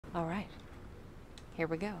All right. Here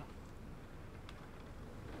we go.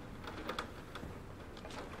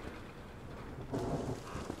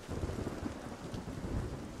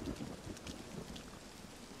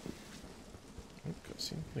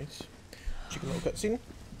 Cutscene, nice. Chicken little cutscene.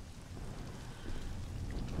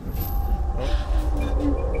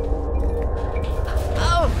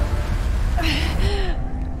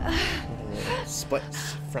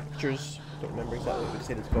 Splits, fractures, don't remember exactly what we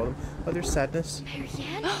decided to call them. Oh, there's Sadness.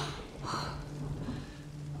 Marianne?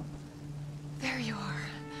 There you are.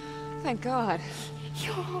 Thank God.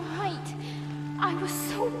 You're all right. I was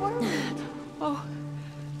so worried. Oh,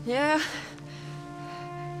 yeah.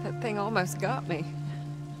 That thing almost got me.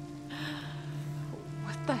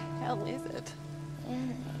 What the hell is it?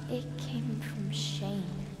 It came from shame.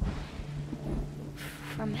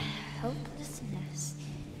 From helplessness.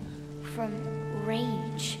 From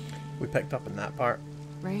rage. We picked up on that part.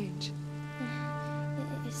 Rage.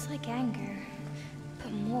 It's like anger,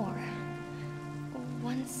 but more.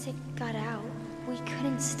 Once it got out, we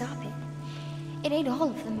couldn't stop it. It ate all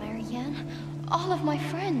of them, Marianne. All of my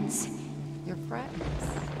friends. Your friends?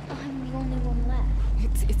 I'm the only one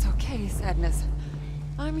left. It's okay, Sadness.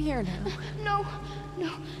 I'm here now. No.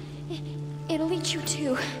 It'll eat you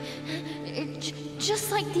too.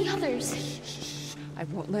 Just like the others. I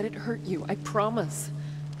won't let it hurt you, I promise.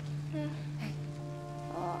 Hey.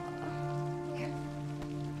 Here.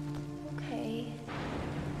 Okay.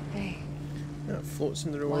 Hey. Yeah, it floats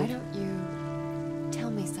in the road. Why don't you tell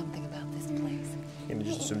me something about this place? And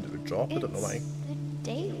just assumed it would drop, I don't know why. It's the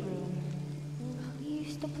Dayroom. We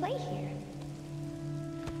used to play here.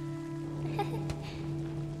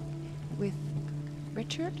 With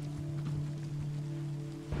Richard?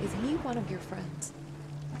 Is he one of your friends?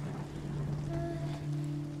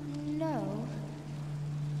 No.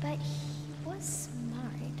 But he was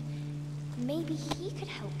smart. Maybe he could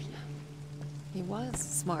help you. He was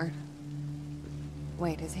smart.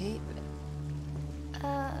 Wait, is he?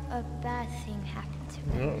 A bad thing happened to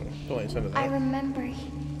him. No, don't like the sound of I that. remember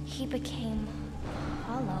he became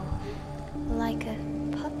hollow, like a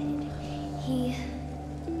puppet. He...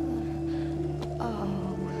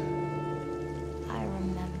 Oh, I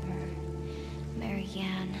remember.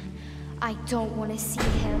 Marianne, I don't want to see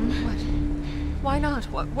him. What? Why not?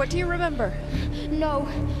 What do you remember? No,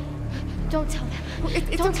 don't tell them.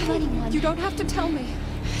 It's don't okay. tell anyone. You don't have to tell me.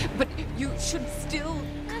 But you should still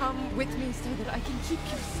come with me so that I can keep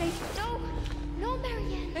you safe. No,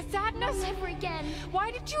 Marianne. The sadness. No, never again. Why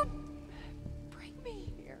did you bring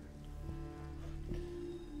me here?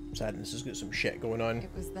 Sadness has got some shit going on. It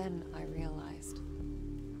was then I realized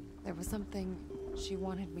there was something she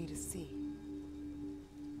wanted me to see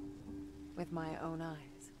with my own eyes.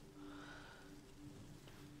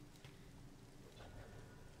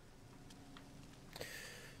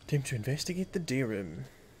 Time to investigate the Dayroom.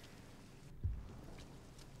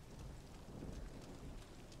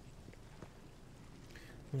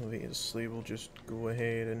 Obviously, we'll just go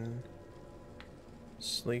ahead and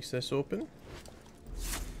slice this open.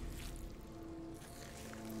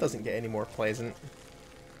 Doesn't get any more pleasant.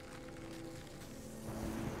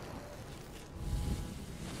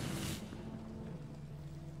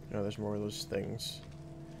 Oh, there's more of those things.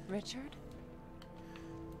 Richard?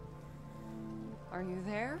 Are you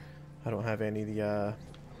there? I don't have any of the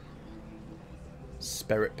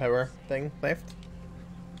spirit power thing left.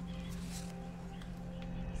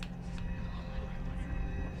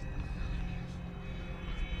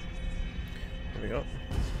 There we go.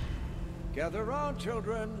 Gather round,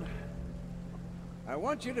 children. I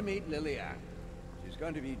want you to meet Lillian. She's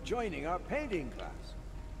going to be joining our painting class.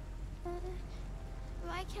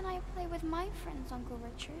 Why can't I play with my friends, Uncle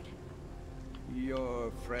Richard?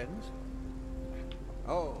 Your friends?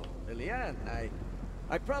 Oh, Lillian,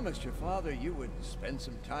 I promised your father you would spend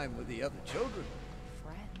some time with the other children.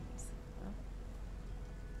 Friends? Huh?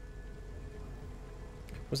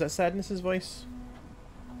 Was that Sadness's voice?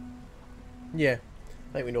 Yeah,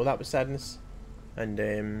 I think we know that was Sadness.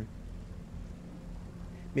 And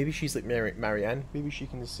maybe she's like Marianne. Maybe she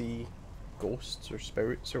can see ghosts or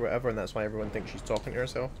spirits or whatever, and that's why everyone thinks she's talking to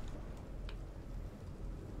herself.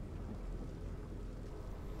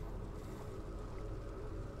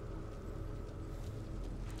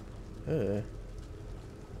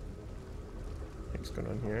 What's going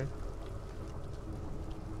on here?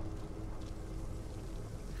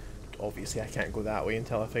 Obviously I can't go that way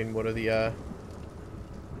until I find more of the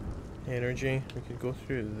energy. We could go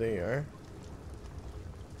through there.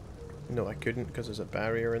 No, I couldn't because there's a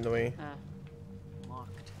barrier in the way.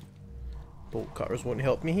 Locked. Bolt cutters won't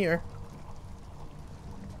help me here.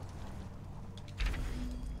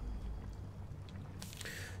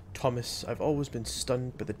 Thomas, I've always been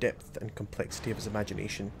stunned by the depth and complexity of his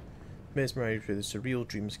imagination. Mesmerised with the surreal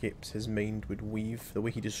dreamscapes his mind would weave, the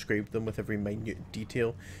way he described them with every minute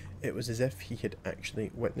detail, it was as if he had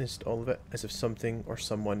actually witnessed all of it, as if something or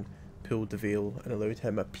someone pulled the veil and allowed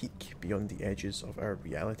him a peek beyond the edges of our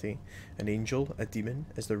reality. An angel, a demon,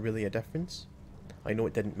 is there really a difference? I know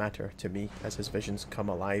it didn't matter to me as his visions come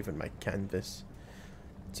alive on my canvas.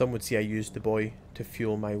 Some would say I used the boy to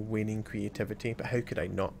fuel my waning creativity, but how could I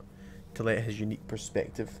not? To let his unique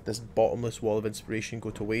perspective, this bottomless wall of inspiration, go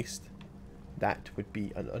to waste? That would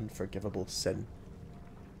be an unforgivable sin.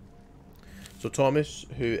 So Thomas,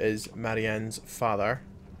 who is Marianne's father,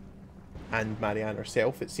 and Marianne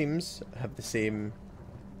herself, it seems, have the same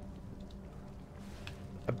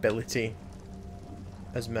ability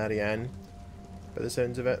as Marianne, by the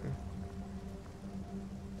sounds of it.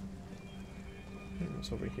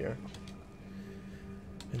 It's over here.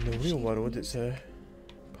 In the real world, it's a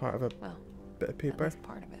part of a bit of paper. That's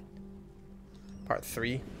part of it. Part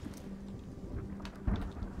 3.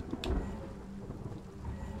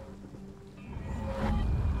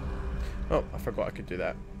 Oh, I forgot I could do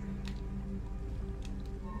that.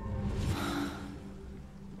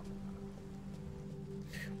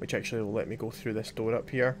 Which actually will let me go through this door up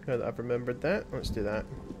here, now that I've remembered that. Let's do that.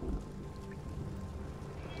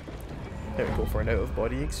 There we go for an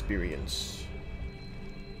out-of-body experience.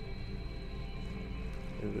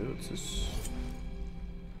 What's this?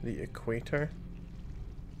 The equator.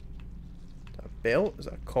 Is that a belt? Is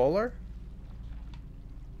that a collar?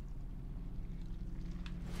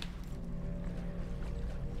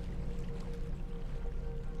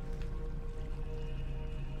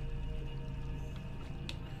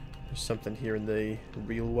 There's something here in the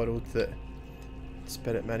real world that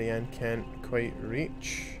Spirit Marianne can't quite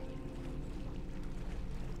reach.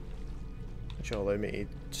 Which will allow me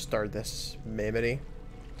to stir this memory.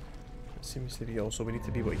 It seems to be also we need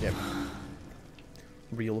to be able to get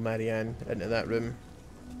real Marianne into that room.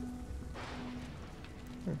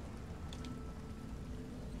 There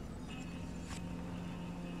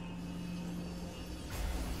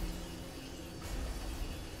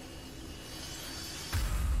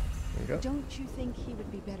we go. Don't you think he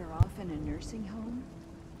would be better off in a nursing home?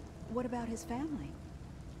 What about his family?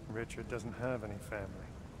 Richard doesn't have any family.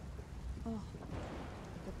 Oh,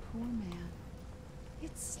 the poor man.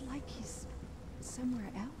 It's like he's somewhere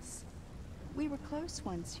else. We were close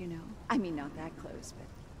once, you know. I mean, not that close,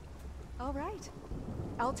 but... All right.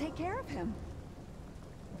 I'll take care of him.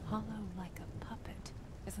 Hollow like a puppet.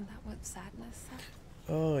 Isn't that what sadness said?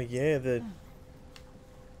 Oh yeah, the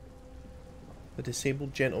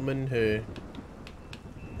disabled gentleman who...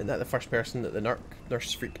 Isn't that the first person that the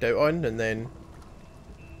nurse freaked out on and then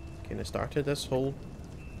kind of started this whole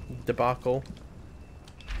debacle?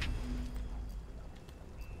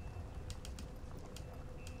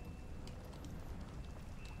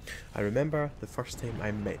 I remember the first time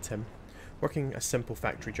I met him, working a simple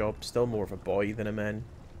factory job, still more of a boy than a man,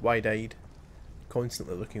 wide-eyed,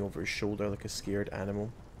 constantly looking over his shoulder like a scared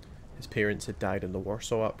animal. His parents had died in the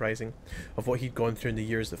Warsaw Uprising. Of what he'd gone through in the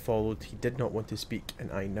years that followed, he did not want to speak, and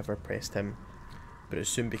I never pressed him. But it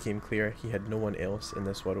soon became clear he had no one else in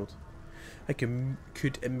this world. I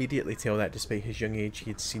could immediately tell that despite his young age, he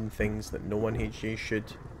had seen things that no one his age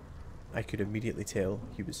should. I could immediately tell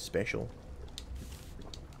he was special.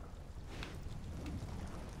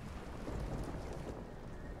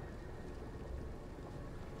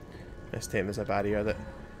 This time there's a barrier that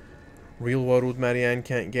real world Marianne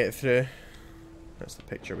can't get through. That's the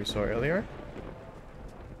picture we saw earlier.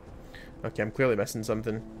 Okay, I'm clearly missing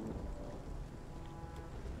something.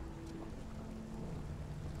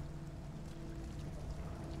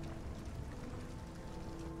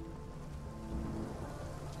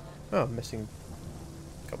 Oh, I'm missing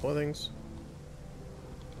a couple of things.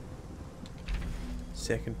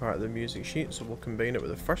 Second part of the music sheet, so we'll combine it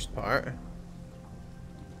with the first part.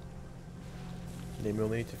 Then we'll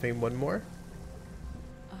need to find one more.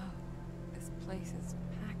 Oh, this place is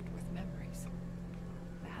packed with memories.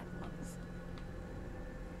 Bad ones.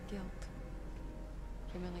 Guilt.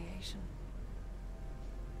 Humiliation.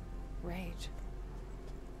 Rage.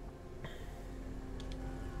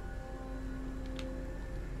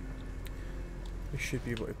 We should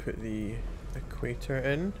be able to put the equator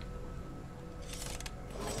in.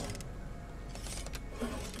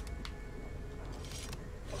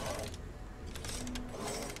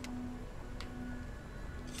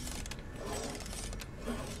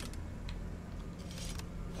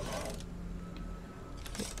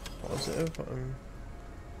 Positive.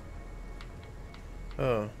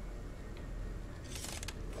 Oh.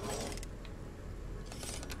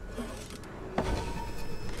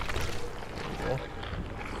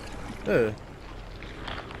 Oh.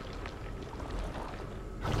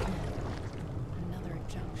 Another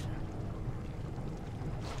junction.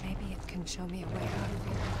 Maybe it can show me a way out of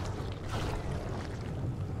here.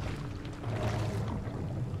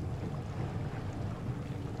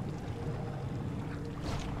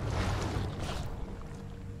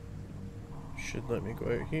 Should let me go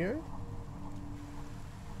out here.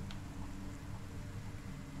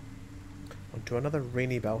 Onto another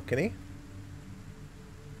rainy balcony.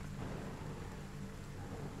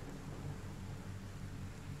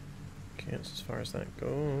 Okay, that's as far as that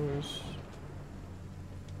goes.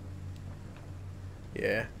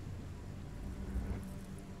 Yeah.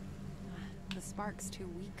 The spark's too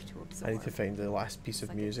weak to absorb. I need to find the last piece of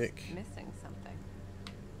Like music. it's missing something.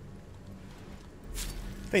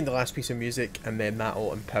 Find the last piece of music, and then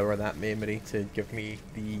that'll empower that memory to give me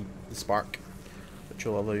the spark, which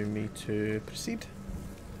will allow me to proceed.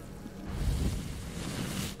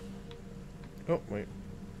 Oh, wait.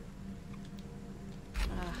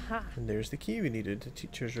 Aha. And there's the key we needed, the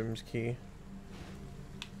teacher's room's key.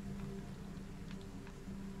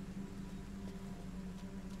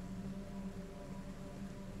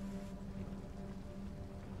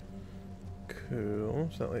 Cool,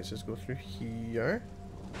 so that lets us go through here.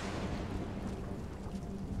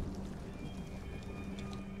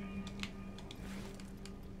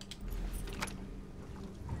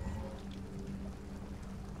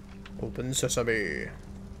 Open sesame.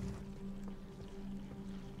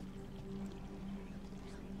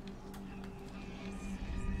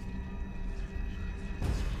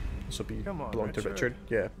 This will be Come on, belong to Richard. Richard.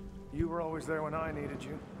 Yeah. You were always there when I needed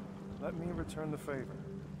you. Let me return the favor.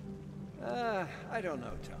 I don't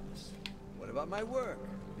know, Thomas. What about my work?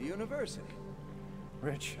 The university?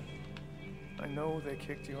 Richard, I know they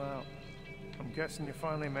kicked you out. I'm guessing you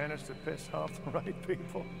finally managed to piss off the right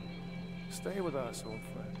people. Stay with us, old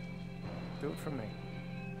friend. Do it for me.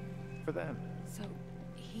 For them. So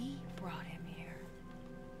he brought him here.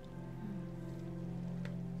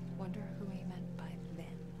 Wonder who he meant by them.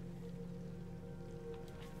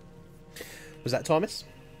 Was that Thomas?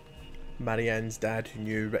 Marianne's dad, who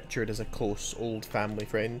knew Richard as a close old family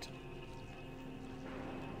friend.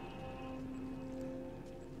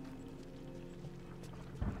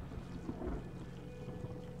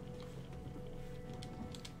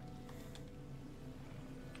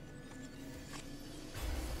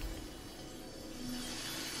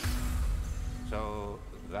 So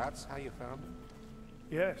that's how you found him?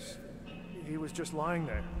 Yes. He was just lying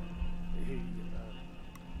there. He,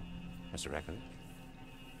 Mr. Reckon?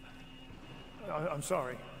 I'm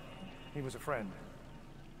sorry. He was a friend.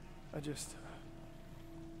 I just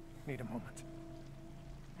need a moment.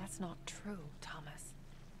 That's not true, Thomas.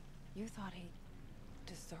 You thought he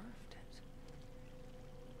deserved it.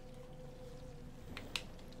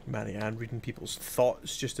 Marianne reading people's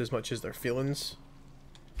thoughts just as much as their feelings.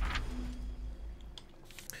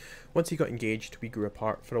 Once he got engaged, we grew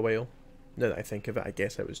apart for a while. Now that I think of it, I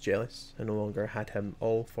guess I was jealous. I no longer had him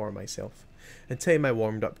all for myself. In time I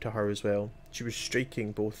warmed up to her as well. She was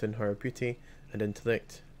striking both in her beauty and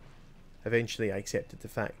intellect. Eventually I accepted the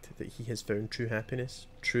fact that he has found true happiness,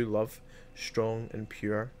 true love, strong and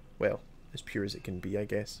pure. Well, as pure as it can be, I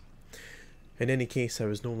guess. In any case, I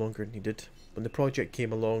was no longer needed. When the project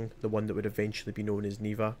came along, the one that would eventually be known as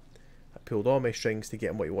Niwa, I pulled all my strings to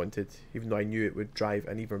get him what he wanted. Even though I knew it would drive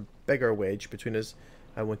an even bigger wedge between us,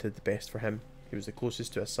 I wanted the best for him. He was the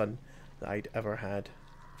closest to a son that I'd ever had.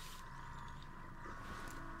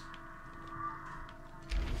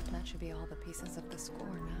 That should be all the pieces of the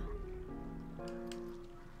score now.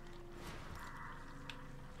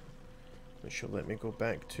 Which will let me go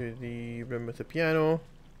back to the room with the piano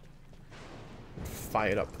and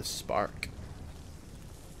fire up the spark,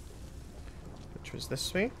 which was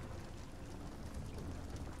this way.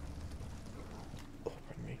 Oh,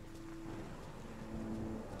 pardon me.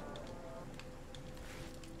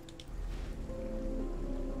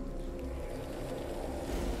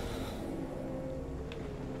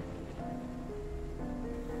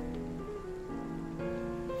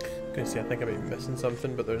 I'm gonna say I think I might be missing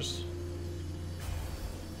something, but there's.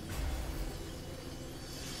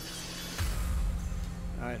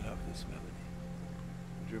 I love this melody.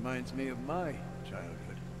 It reminds me of my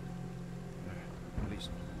childhood. Or at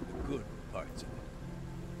least the good parts of it.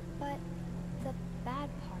 But the bad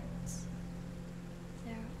parts,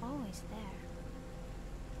 they're always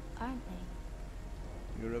there, aren't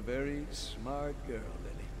they? You're a very smart girl,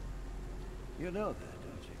 Lily. You know that,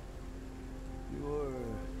 don't you?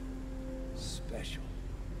 You're special.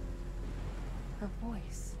 Her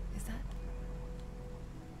voice, is that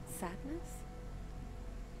sadness?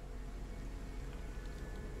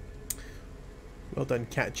 Well done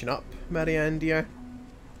catching up, Marianne dear.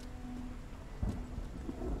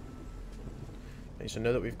 Right, so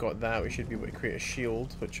now that we've got that, we should be able to create a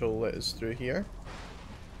shield, which will let us through here.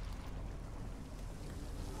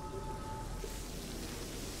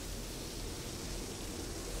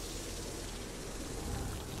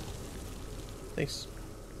 Nice.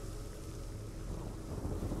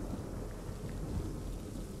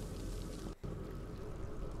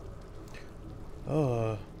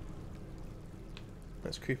 Oh,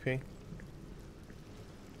 that's creepy.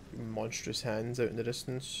 Monstrous hands out in the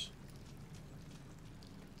distance.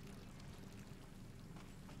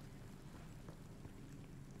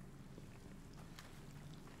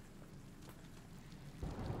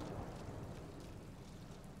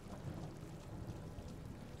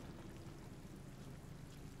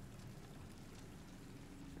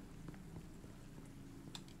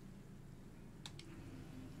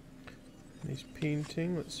 Nice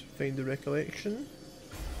painting. Let's find the recollection.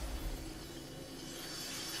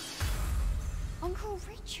 Uncle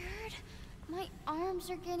Richard, my arms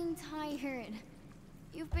are getting tired.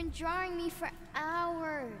 You've been drawing me for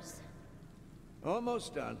hours.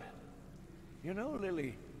 Almost done. You know,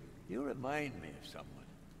 Lily, you remind me of someone.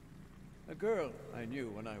 A girl I knew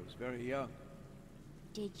when I was very young.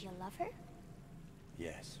 Did you love her?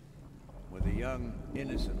 Yes. With a young,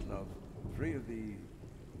 innocent love, free of the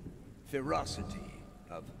ferocity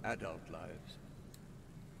of adult lives.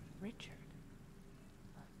 Richard.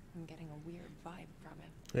 I'm getting a weird vibe from him.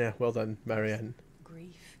 Yeah, well done, Marianne.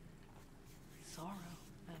 Grief, sorrow,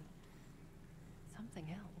 and something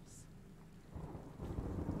else.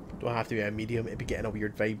 Do I have to be a medium to be getting a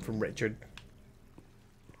weird vibe from Richard?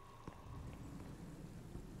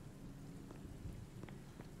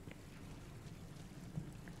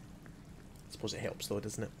 I suppose it helps though,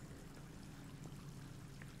 doesn't it?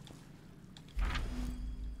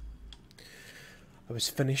 I was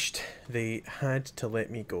finished. They had to let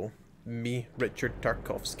me go. Me, Richard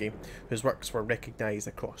Tarkovsky, whose works were recognised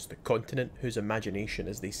across the continent, whose imagination,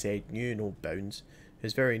 as they said, knew no bounds.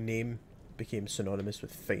 His very name became synonymous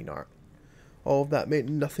with fine art. All of that meant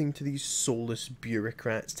nothing to these soulless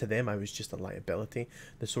bureaucrats. To them I was just a liability,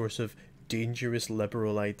 the source of dangerous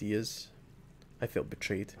liberal ideas. I felt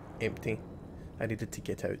betrayed, empty. I needed to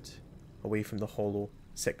get out, away from the hollow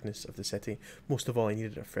sickness of the city. Most of all, I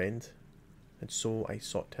needed a friend. And so I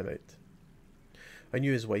sought him out. I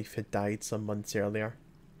knew his wife had died some months earlier.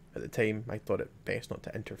 At the time, I thought it best not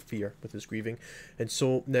to interfere with his grieving, and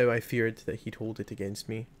so now I feared that he'd hold it against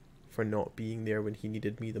me for not being there when he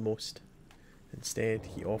needed me the most. Instead,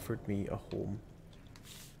 he offered me a home.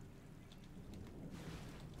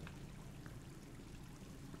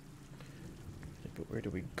 But where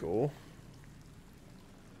do we go?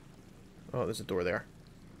 Oh, there's a door there.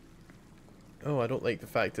 Oh, I don't like the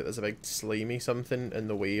fact that there's a big slimy something in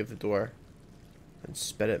the way of the door. And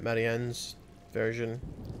Spirit Marianne's version.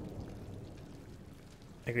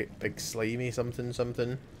 A great big slimy something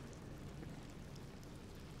something.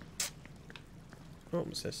 Oh,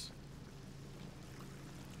 what's this?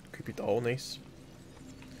 Creepy doll, nice.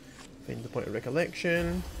 Find the point of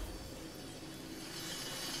recollection.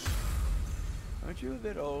 Aren't you a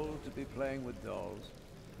bit old to be playing with dolls?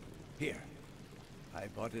 Here. I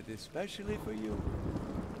bought it especially for you.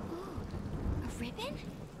 Oh, a ribbon?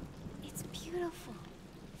 It's beautiful.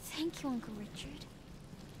 Thank you, Uncle Richard.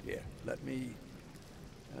 Here, let me...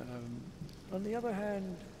 on the other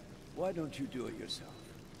hand, why don't you do it yourself?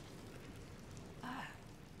 Ah,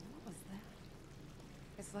 what was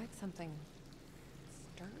that? It's like something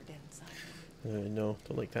stirred inside me. No,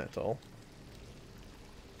 don't like that at all.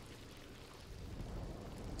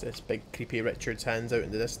 It's this big creepy Richard's hands out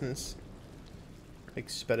in the distance. Big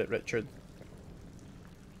Spirit Richard.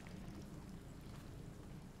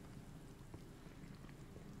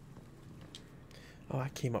 Oh, I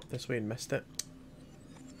came up this way and missed it.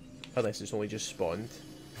 Unless it's only just spawned.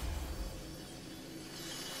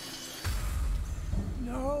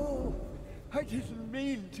 No! I didn't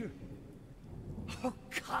mean to. Oh,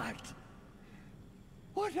 God!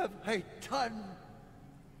 What have I done?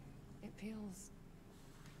 It feels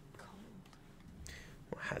cold.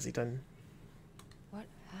 What has he done? What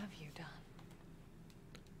have you done?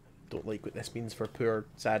 Don't like what this means for poor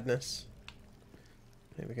Sadness.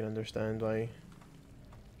 I think we can understand why.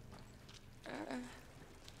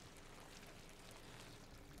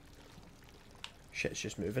 Shit's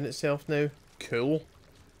just moving itself now. Cool.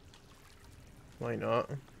 Why not?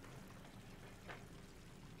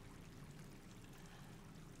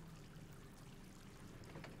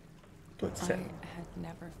 Don't sit. I had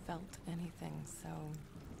never felt anything so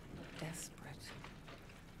desperate.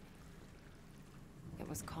 It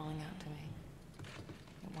was calling out to me.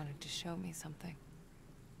 wanted to show me something.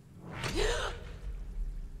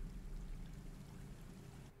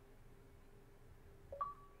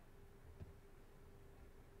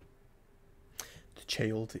 The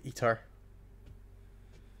child eater.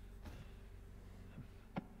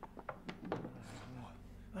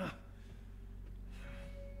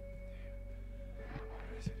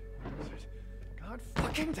 God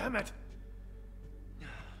fucking damn it!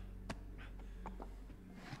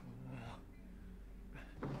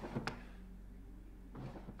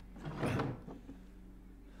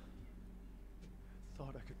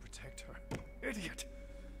 Thought I could protect her. Idiot!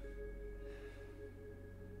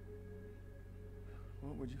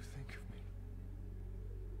 What would you think of me?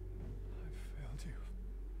 I failed you.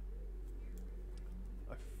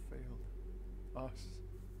 I failed us.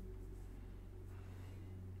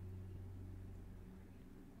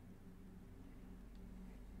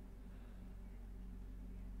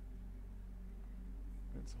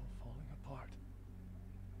 It's all falling apart.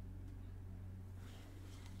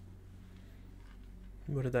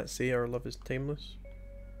 What did that say? Our love is timeless?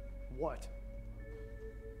 What?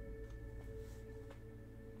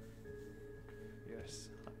 Yes,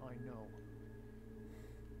 I know.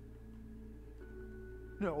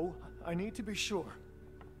 No, I need to be sure.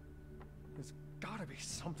 There's gotta be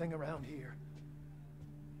something around here.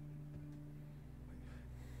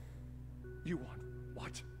 You want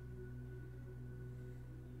what?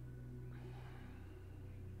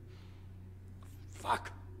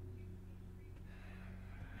 Fuck!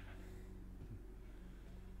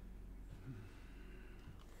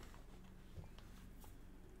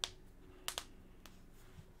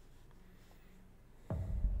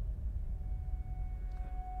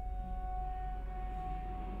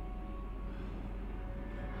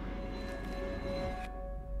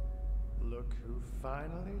 Look who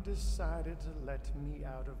finally decided to let me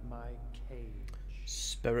out of my cage.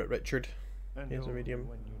 Spirit Richard. And Here's a only medium.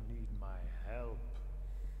 when you need my help.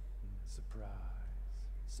 Surprise.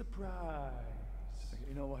 Surprise.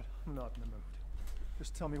 You know what? I'm not in the mood.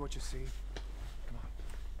 Just tell me what you see. Come on.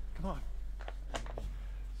 Come on. I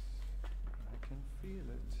can feel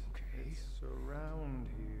it. Okay. It's around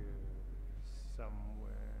here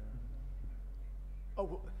somewhere. Oh,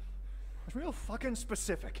 well, it's real fucking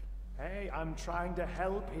specific. Hey, I'm trying to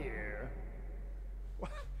help here.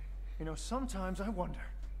 You know, sometimes I wonder.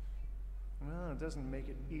 Well, it doesn't make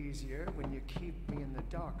it easier when you keep me in the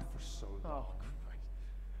dark for so long. Oh, Christ.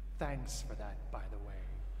 Thanks for that, by the way.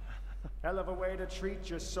 Hell of a way to treat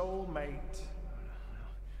your soulmate.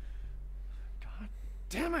 God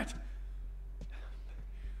damn it!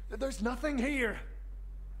 There's nothing here.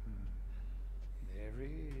 There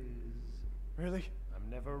is. Really? I'm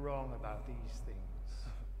never wrong about these things.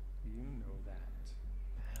 You know that.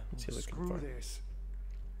 What's he looking Screw for? this.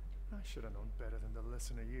 I should have known better than to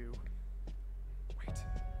listen to you. Wait.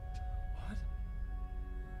 What?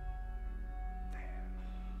 There.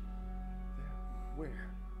 There. Where?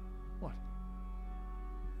 What?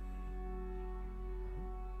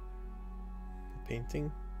 The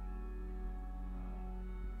painting.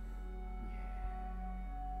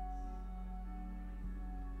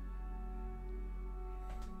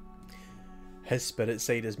 His spirit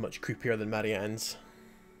side is much creepier than Marianne's.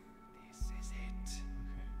 This is it.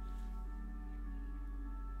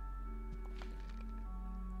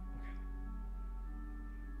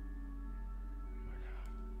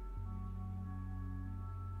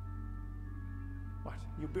 What?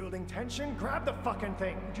 You building tension? Grab the fucking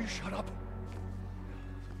thing! Would you shut up?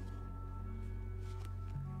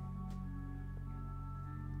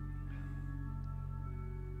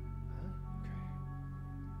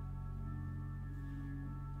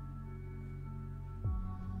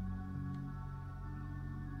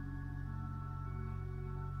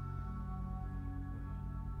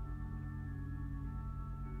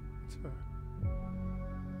 It's her.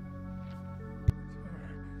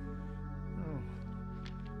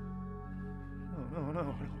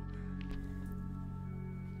 No.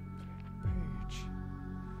 Page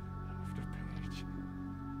after page.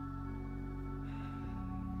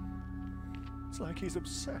 It's like he's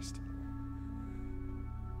obsessed.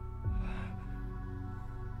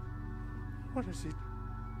 What is he?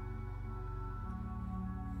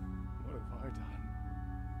 What have I done?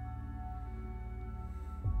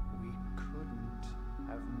 We couldn't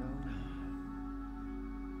have known.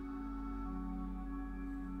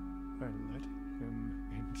 I let him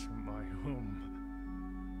into my home.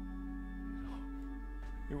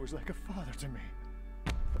 He was like a father to me.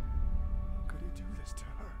 How could he do this to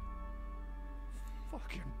her?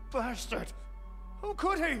 Fucking bastard! How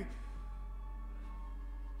could he?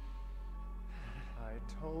 I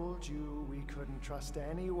Told you we couldn't trust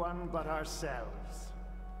anyone but ourselves.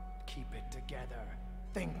 Keep it together.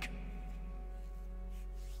 Think.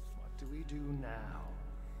 What do we do now?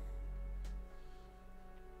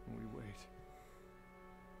 We wait.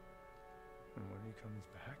 And when he comes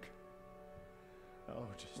back... Oh,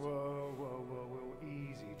 just... Whoa,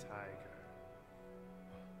 easy, Tiger.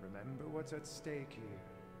 Remember what's at stake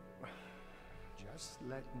here. Just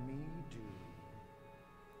let me do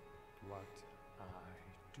what I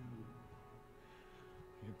do.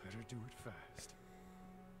 You better do it fast.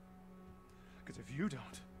 Because if you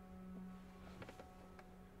don't,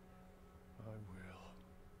 I will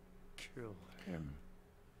kill him.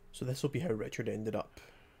 So this will be how Richard ended up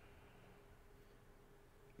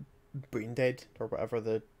brain dead, or whatever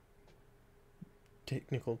the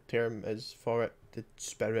technical term is for it. Did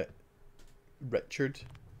Spirit Richard,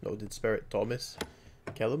 no, did Spirit Thomas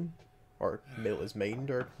kill him? Or melt his mind,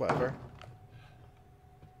 or whatever?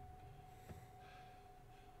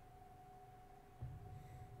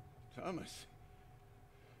 Thomas.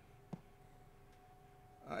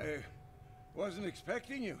 I wasn't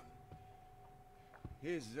expecting you.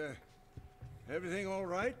 Is, everything all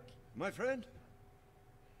right, my friend?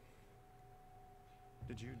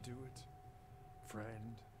 Did you do it,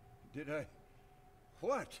 friend? Did I?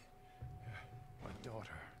 What? My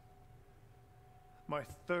daughter. My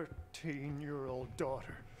 13-year-old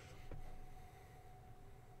daughter.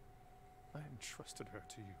 I entrusted her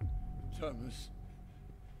to you. Thomas.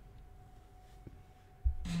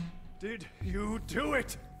 Did you do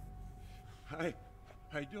it? I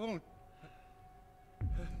don't.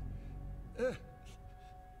 I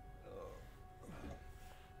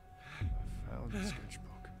found the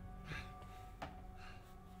sketchbook.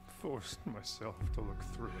 Forced myself to look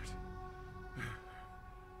through it.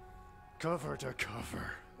 Cover to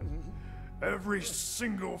cover. Every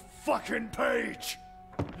single fucking page!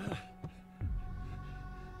 Tell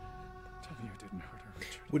me you didn't hurt her,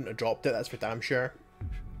 Richard. Wouldn't have dropped it, that's for damn sure.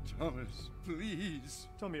 Thomas, please.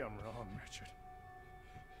 Tell me I'm wrong, Richard.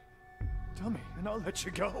 Tell me, and I'll let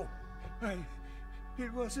you go.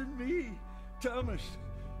 It wasn't me. Thomas,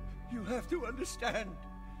 you have to understand.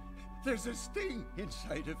 There's a sting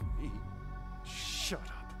inside of me. Shut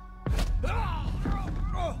up.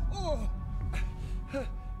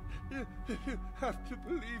 You have to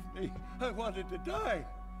believe me. I wanted to die.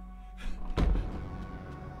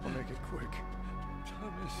 I'll make it quick.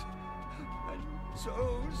 Thomas, I'm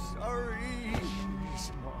so sorry.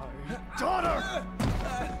 She's my daughter!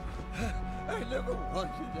 I never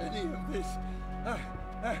wanted any of this.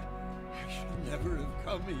 I should never have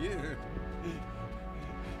come here.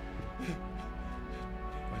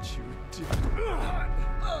 But you did.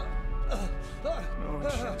 Knowing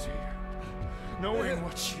she's here. Knowing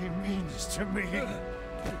what she means to me.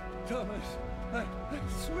 Thomas, I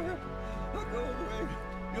swear, I'll go away.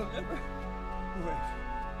 You'll never... Wait,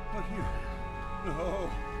 but you... No,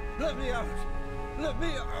 let me out. Let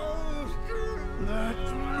me out. Let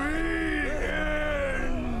me